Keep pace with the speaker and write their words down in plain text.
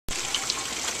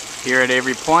Here at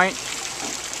Avery Point,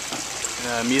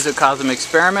 Mesocosm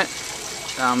experiment.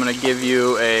 I'm going to give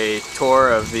you a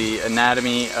tour of the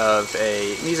anatomy of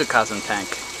a mesocosm tank.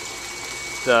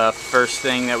 The first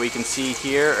thing that we can see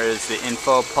here is the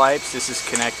inflow pipes.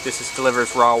 This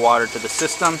delivers raw water to the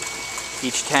system.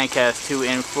 Each tank has two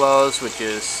inflows, which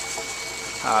is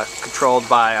controlled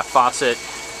by a faucet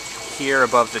here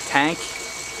above the tank.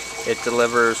 It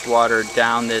delivers water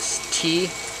down this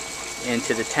T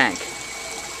into the tank.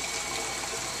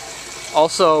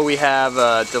 Also, we have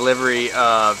a delivery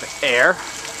of air,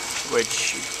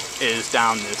 which is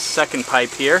down this second pipe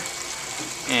here,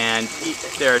 and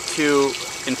there are two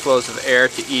inflows of air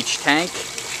to each tank,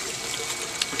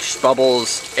 which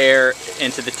bubbles air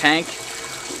into the tank.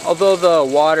 Although the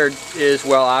water is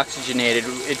well oxygenated,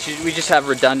 we just have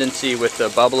redundancy with the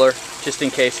bubbler, just in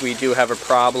case we do have a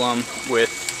problem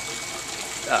with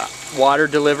water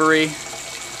delivery.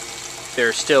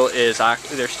 There still is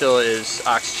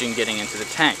oxygen getting into the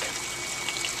tank.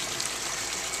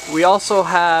 We also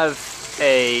have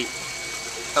a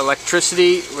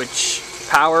electricity, which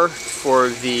power for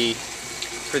the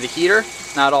heater.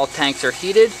 Not all tanks are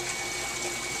heated,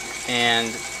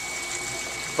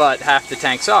 but half the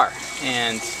tanks are,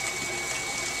 and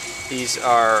these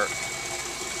are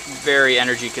very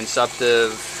energy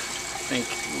consumptive. I think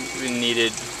we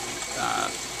needed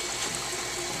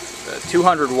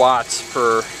 200 watts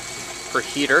per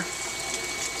heater.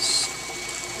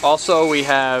 Also, we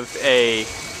have a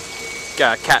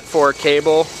Cat 4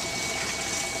 cable,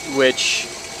 which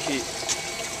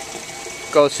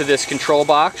goes to this control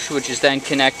box, which is then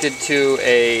connected to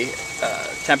a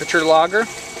temperature logger,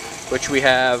 which we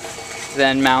have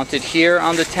then mounted here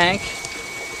on the tank.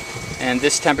 And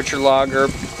this temperature logger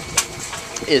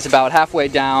is about halfway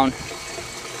down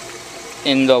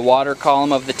in the water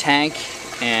column of the tank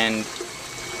and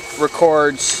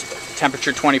records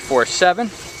temperature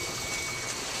 24/7.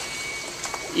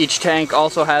 Each tank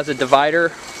also has a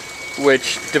divider,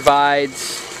 which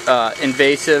divides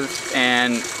invasive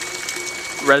and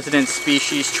resident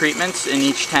species treatments in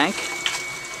each tank.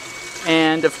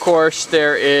 And of course,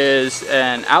 there is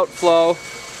an outflow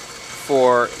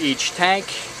for each tank,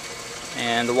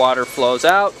 and the water flows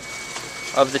out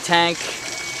of the tank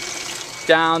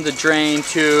down the drain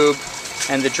tube,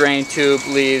 and the drain tube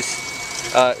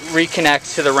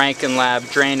reconnects to the Rankin Lab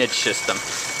drainage system.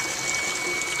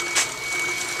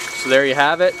 So there you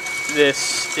have it.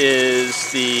 This is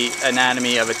the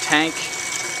anatomy of a tank,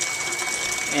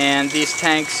 and these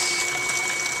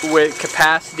tanks with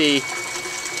capacity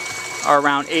are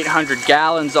around 800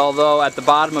 gallons, although at the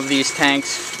bottom of these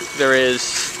tanks there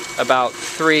is about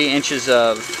 3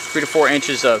 to 4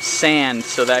 inches of sand,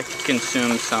 so that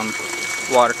consumes some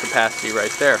water capacity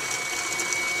right there.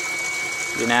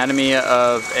 The anatomy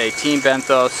of a Team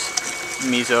Benthos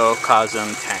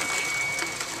Mesocosm tank.